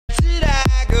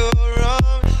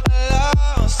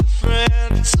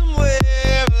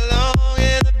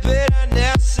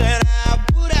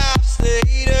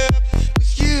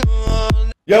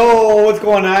Yo, what's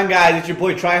going on, guys? It's your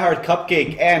boy Tryhard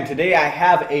Cupcake, and today I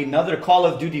have another Call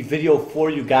of Duty video for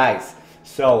you guys.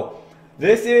 So,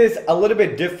 this is a little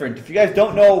bit different. If you guys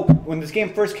don't know, when this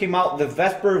game first came out, the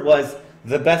Vesper was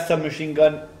the best submachine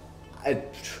gun.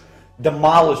 It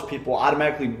demolished people,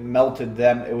 automatically melted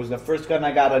them. It was the first gun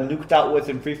I got nuked out with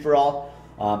in free-for-all.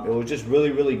 It was just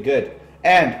really, really good.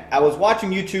 And I was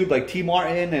watching YouTube, like T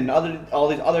Martin and all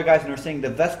these other guys, and they're saying the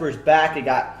Vesper's back.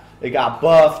 It got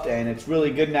buffed and it's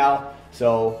really good now.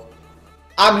 So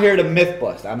I'm here to myth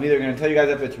bust. I'm either going to tell you guys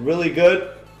if it's really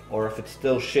good or if it's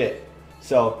still shit.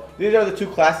 So these are the two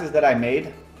classes that I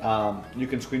made. You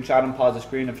can screenshot them, pause the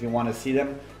screen if you want to see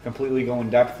them. Completely go in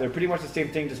depth. They're pretty much the same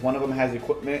thing, just one of them has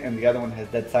equipment and the other one has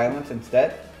dead silence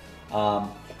instead.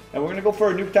 And we're going to go for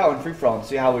a nuked out in free-for-all and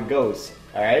see how it goes.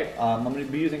 Alright, I'm going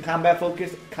to be using combat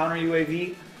focus, counter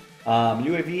UAV,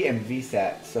 UAV, and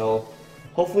VSAT. So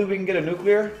hopefully we can get a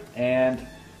nuclear, and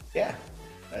yeah.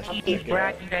 He's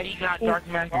bragging that he got dark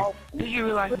matter. Do you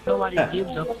realize nobody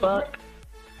gives a fuck?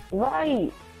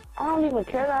 Right. I don't even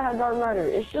care that I have dark matter.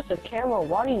 It's just a camera.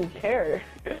 Why do you care?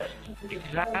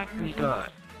 Exactly, God.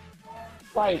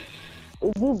 Like,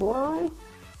 is you blind?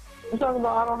 You talking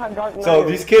about I don't have dark matter? So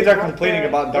these kids are complaining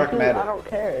about dark matter. I don't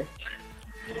care.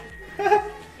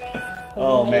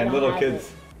 Oh man, little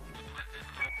kids.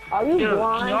 Are you Dude,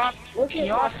 blind? can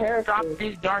y'all stop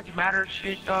this dark matter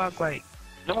shit, dog? Like,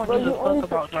 no one gives a fuck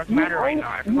about dark matter right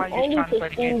now. Everybody's just trying to play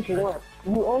the game.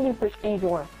 You only prestige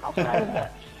one. Outside of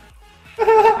that.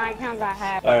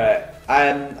 Alright,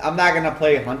 I'm not gonna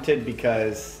play Hunted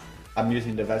because I'm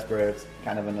using the Vesper. It's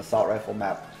kind of an assault rifle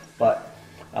map. But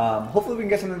hopefully we can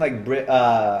get something like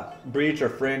Breach or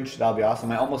Fringe. That'll be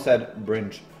awesome. I almost said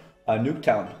Bringe.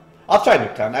 Nuketown. I'll try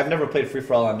Nuketown. I've never played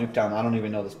free-for-all on Nuketown. I don't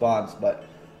even know the spawns, but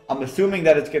I'm assuming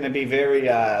that it's going to be very,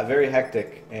 very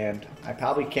hectic, and I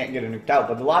probably can't get it nuked out.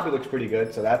 But the lobby looks pretty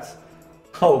good, so that's...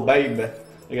 Oh, baby.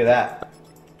 Look at that.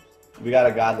 We got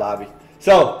a god lobby.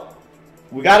 So,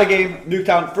 we got a game,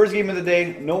 Nuketown. First game of the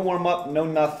day. No warm-up, no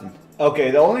nothing.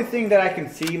 Okay, the only thing that I can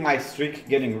see my streak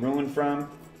getting ruined from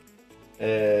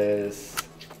is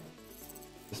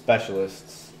the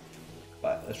specialists.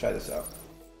 But let's try this out.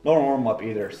 No warm-up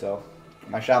either, so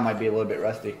my shot might be a little bit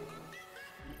rusty.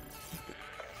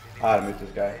 I gotta mute this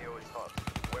guy.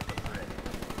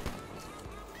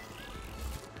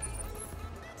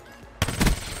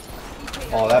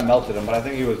 Oh, that melted him, but I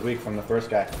think he was weak from the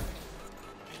first guy.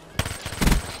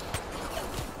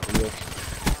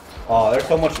 Oh, there's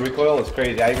so much recoil, it's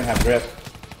crazy. I even have grip.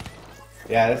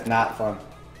 Yeah, it's not fun.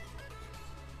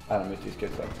 I don't mute these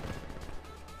kids though.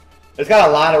 It's got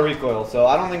a lot of recoil, so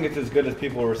I don't think it's as good as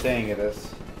people were saying it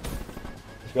is.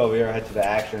 Let's go over here, head to the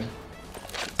action.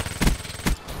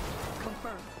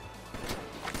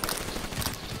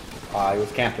 Ah, he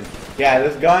was camping. Yeah,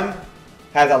 this gun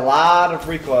has a lot of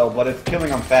recoil, but it's killing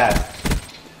them fast.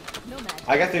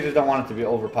 I guess they just don't want it to be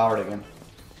overpowered again.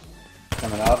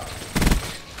 Coming up.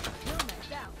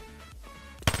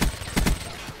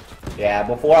 Yeah,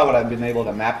 before I would have been able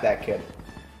to map that kid.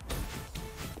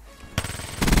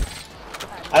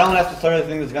 I don't necessarily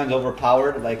think this gun's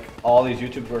overpowered like all these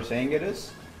YouTubers were saying it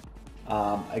is.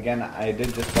 Again, I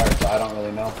did just start, so I don't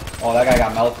really know. Oh, that guy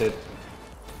got melted.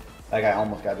 That guy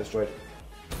almost got destroyed.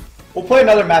 We'll play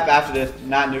another map after this,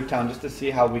 not Nuketown, just to see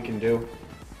how we can do.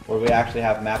 Where we actually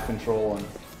have map control and,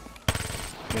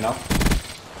 you know.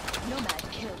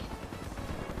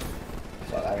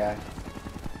 Saw that guy.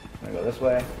 I'm gonna go this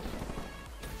way.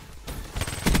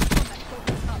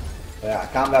 Yeah,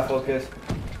 combat focus.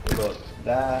 Reload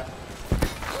that.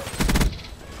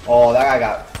 Oh, that guy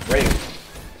got raped.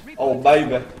 Oh,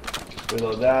 baby.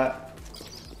 Reload that.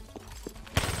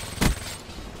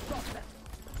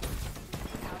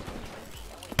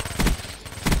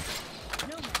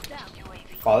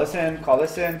 Call this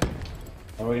in,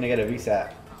 and we're gonna get a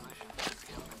VSAT.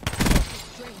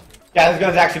 Yeah, this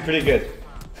gun's actually pretty good.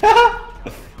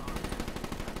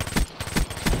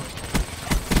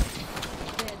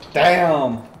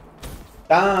 Damn!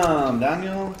 Damn,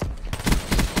 Daniel!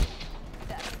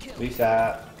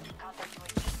 VSAT.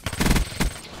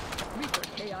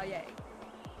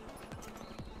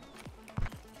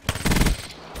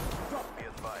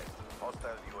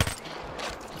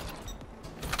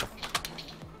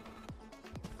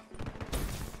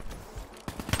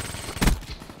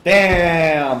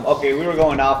 Damn! Okay, we were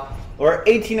going off. We're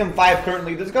 18 and 5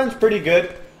 currently. This gun's pretty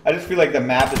good. I just feel like the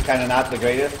map is kind of not the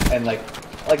greatest, and like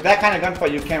that kind of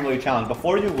gunfight you can't really challenge.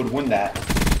 Before you would win that,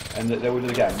 and they would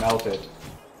just get melted.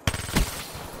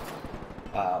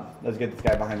 Let's get this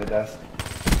guy behind the desk.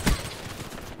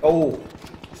 Oh,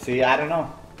 see, I don't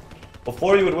know.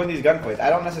 before you would win these gunfights. I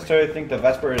don't necessarily think the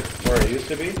Vesper is where it used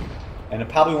to be, and it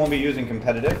probably won't be used in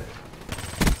competitive,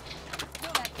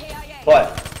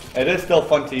 but it is still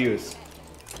fun to use.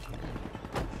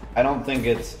 I don't think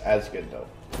it's as good though,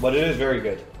 but it is very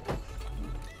good.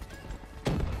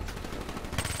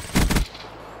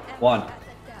 One.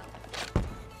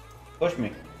 Push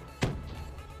me.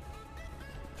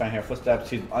 Trying to hear footsteps.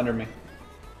 He's under me.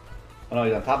 Oh no,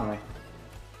 he's on top of me.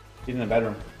 He's in the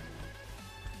bedroom.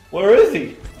 Where is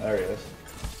he? There he is.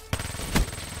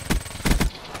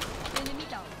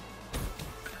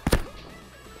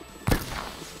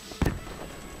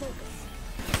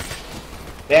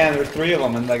 Damn, there's 3 of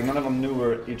them, and like none of them knew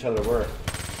where each other were.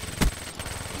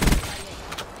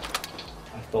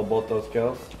 I stole both those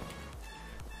kills.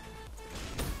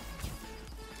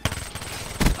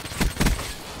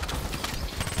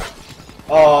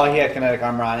 Oh, he had kinetic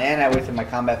armor on, and I wasted my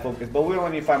combat focus, but we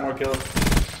only need 5 more kills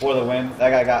for the win.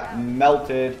 That guy got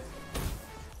melted.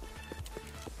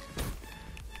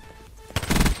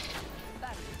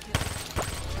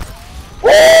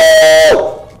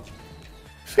 Woo!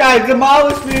 This guy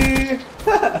demolished me!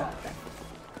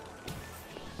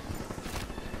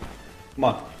 Come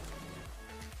on.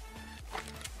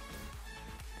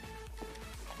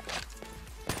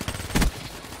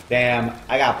 Damn,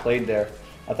 I got played there.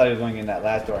 I thought he was going in that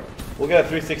last door. We'll get a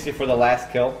 360 for the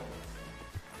last kill.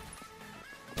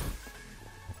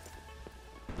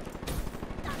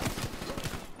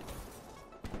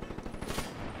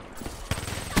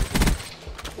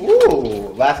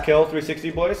 Ooh, last kill,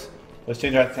 360 boys. Let's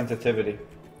change our sensitivity.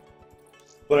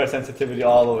 Put our sensitivity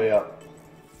all the way up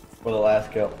for the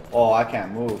last kill. Oh, I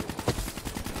can't move.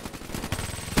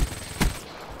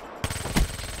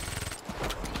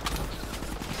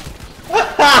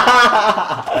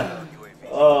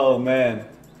 Oh man.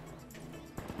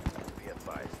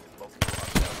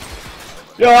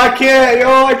 Yo, I can't!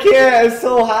 Yo, I can't! It's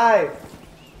so high!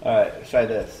 Alright, let's try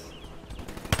this.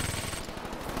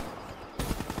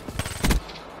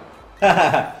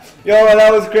 Yo,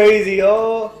 that was crazy,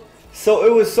 yo! So,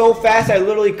 it was so fast I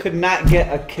literally could not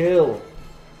get a kill.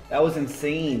 That was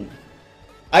insane.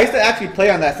 I used to actually play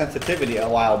on that sensitivity a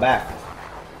while back.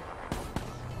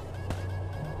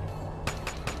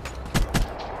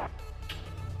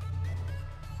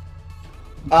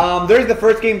 There's the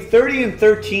first game, 30 and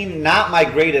 13, not my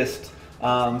greatest. 2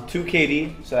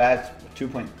 KD, so that's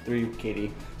 2.3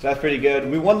 KD. So that's pretty good.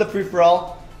 We won the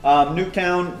free-for-all.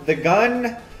 Nuketown, the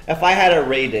gun, if I had to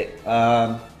rate it,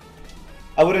 I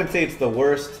wouldn't say it's the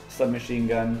worst submachine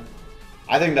gun.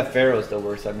 I think the Pharaoh's the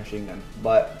worst submachine gun.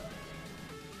 But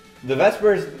the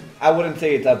Vespers, I wouldn't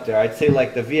say it's up there. I'd say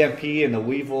like the VMP and the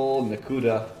Weevil and the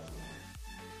Kuda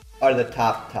are the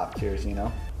top tiers, you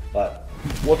know. But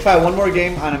we'll try one more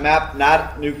game on a map,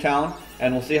 not Nuketown,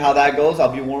 and we'll see how that goes.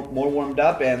 I'll be more warmed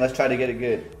up, and let's try to get it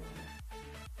good.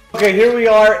 Okay, here we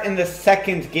are in the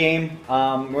second game.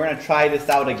 We're going to try this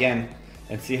out again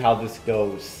and see how this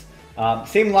goes.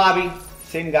 Same lobby,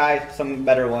 same guy, some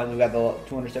better ones. We got the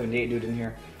 278 dude in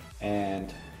here,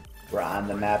 and we're on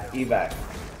the map evac.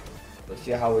 Let's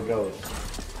see how it goes.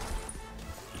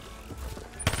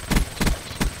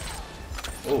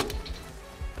 Ooh.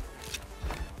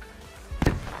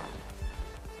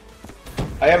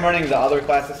 I am running the other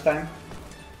class this time.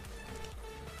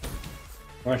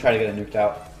 We're gonna try to get it nuked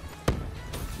out.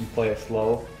 You play it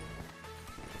slow.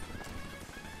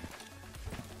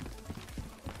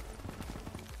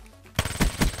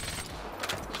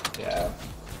 Yeah,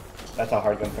 that's a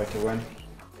hard gunfight to win.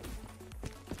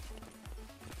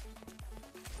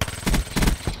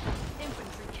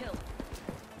 Infantry kill.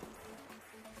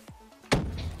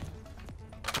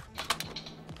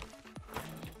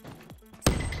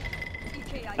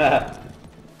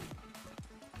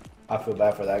 I feel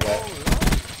bad for that guy.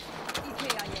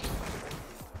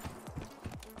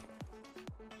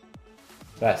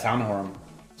 That sound horn.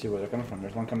 Let's see where they're coming from.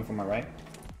 There's one coming from my right.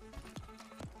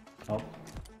 Oh.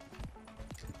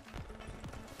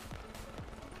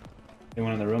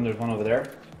 Anyone in the room? There's one over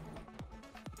there.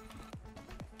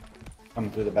 Coming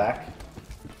through the back.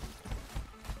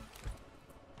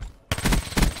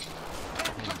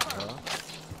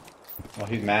 Oh,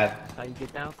 he's mad. How you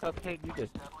get down, Cupcake? You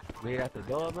just wait at the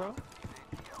door, bro?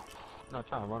 Not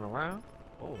trying to run around?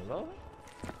 Oh, Lord.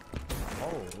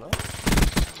 Oh, Lord.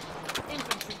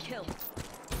 Infantry kill.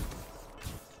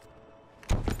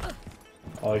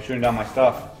 Oh, he's shooting down my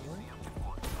stuff.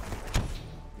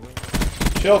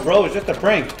 Chill, bro. It's just a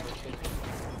prank.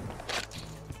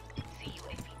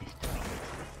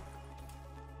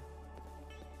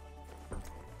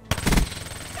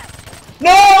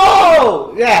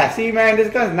 No! Yeah, see, man,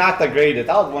 this gun's not the greatest.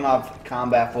 I was one off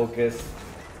combat focus.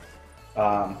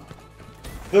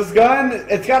 This gun,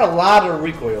 it's got a lot of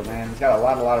recoil, man. It's got a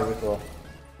lot of recoil.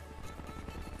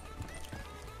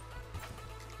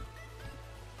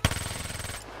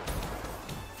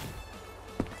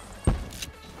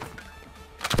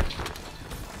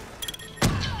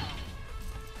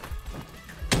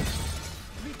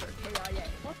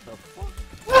 What the fuck?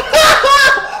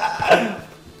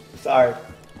 Sorry.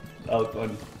 That was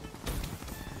funny.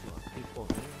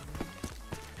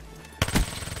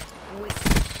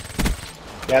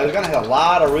 Yeah, this gun has a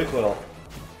lot of recoil.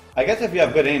 I guess if you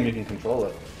have good aim, you can control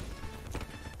it.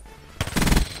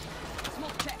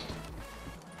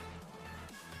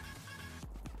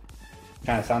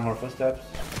 Kind of sound her footsteps.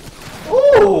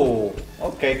 Ooh!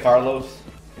 Okay, Carlos.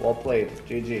 Well played.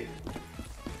 GG.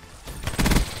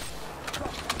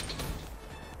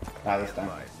 Not this time.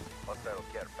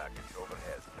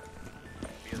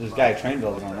 This guy train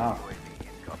building on now.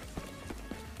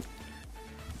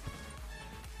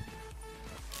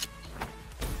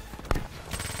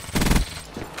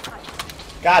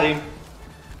 Got him.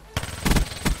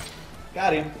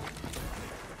 Got him.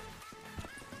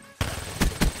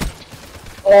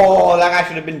 Oh, that guy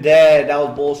should have been dead. That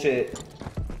was bullshit.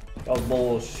 That was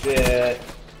bullshit.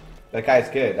 That guy's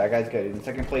good. That guy's good. He's in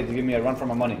second place to give me a run for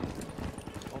my money.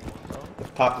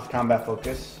 Let's pop this combat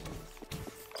focus.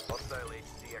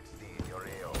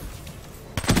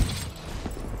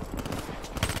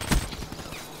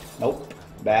 Nope.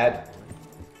 Bad.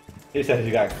 He says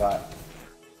you got caught.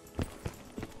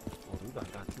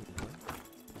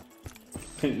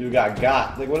 You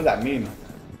got. Like, what does that mean?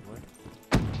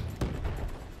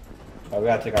 Oh, we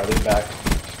gotta take our lead back.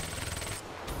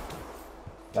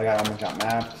 That guy almost got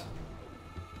mapped.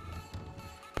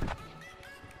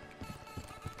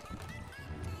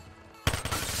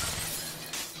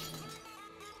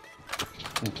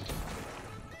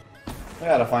 I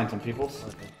gotta find some peoples.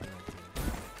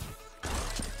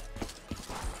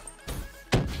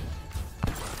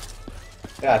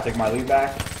 Yeah, take my lead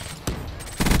back.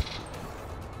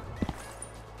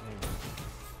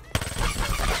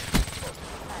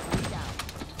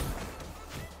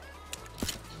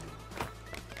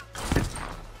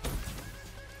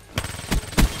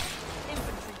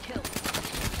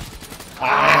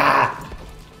 Ah!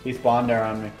 He spawned there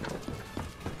on me.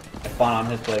 I spawned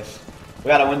on his place. We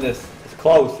gotta win this. It's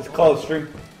close. It's close. Stream.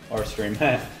 Or stream.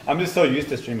 I'm just so used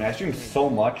to streaming. I stream so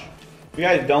much. If you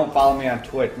guys don't follow me on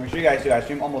Twitch, make sure you guys do. I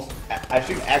stream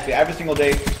actually every single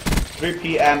day, 3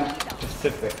 p.m.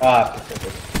 Pacific.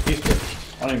 Eastern.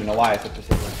 I don't even know why I said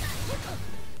Pacific.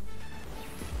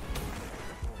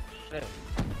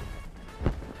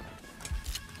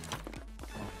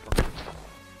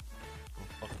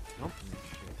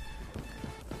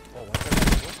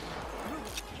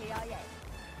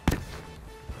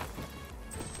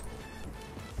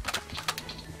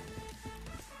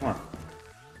 Come on.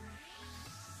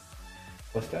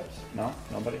 Footsteps? No?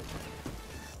 Nobody?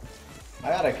 I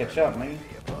gotta catch up, man.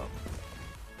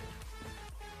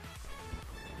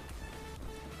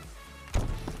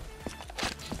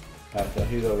 Alright, so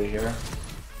he's over here.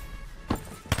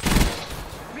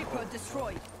 Reaper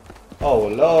destroyed. Oh,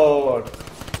 Lord!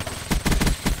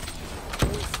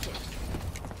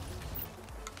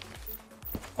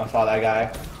 I saw that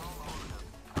guy.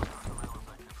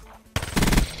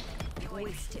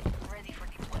 Wasted. Ready for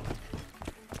deployment.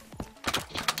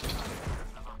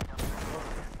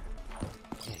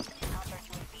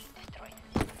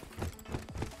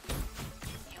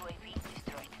 UAV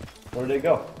destroyed. Where'd they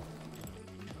go?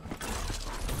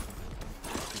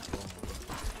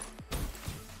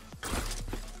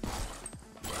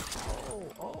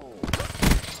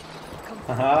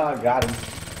 Haha, got him.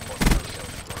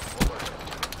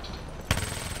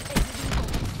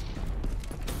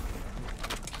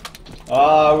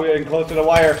 Oh, we're getting close to the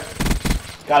wire.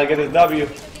 Gotta get his W.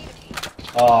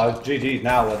 Oh, it's GG's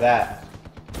now with that.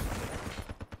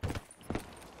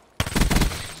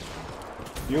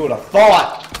 You would have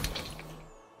thought.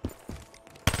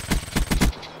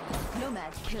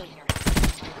 Nomad kill.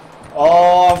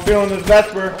 Oh, I'm feeling this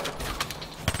Vesper.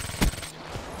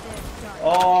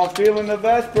 Oh, I'm feeling the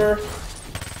Vesper.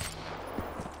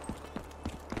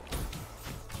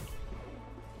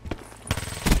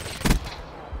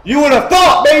 You would have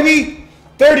thought, baby!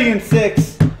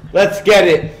 30-6. Let's get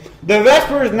it. The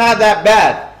Vesper is not that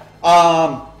bad.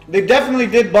 They definitely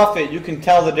did buff it. You can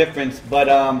tell the difference, but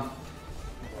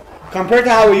compared to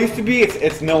how it used to be,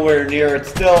 it's nowhere near. It's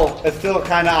still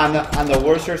kind of on the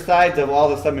worser side of all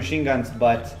the submachine guns,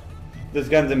 but this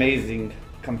gun's amazing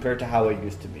compared to how it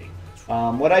used to be.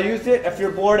 Would I use it if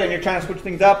you're bored and you're trying to switch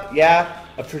things up? Yeah.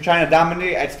 If you're trying to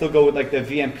dominate, I'd still go with like the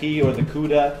VMP or the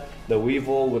CUDA. the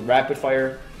Weevil with rapid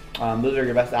fire. Those are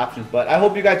your best options. But I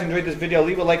hope you guys enjoyed this video.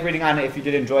 Leave a like rating on it if you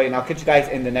did enjoy it, and I'll catch you guys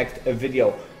in the next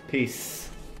video. Peace.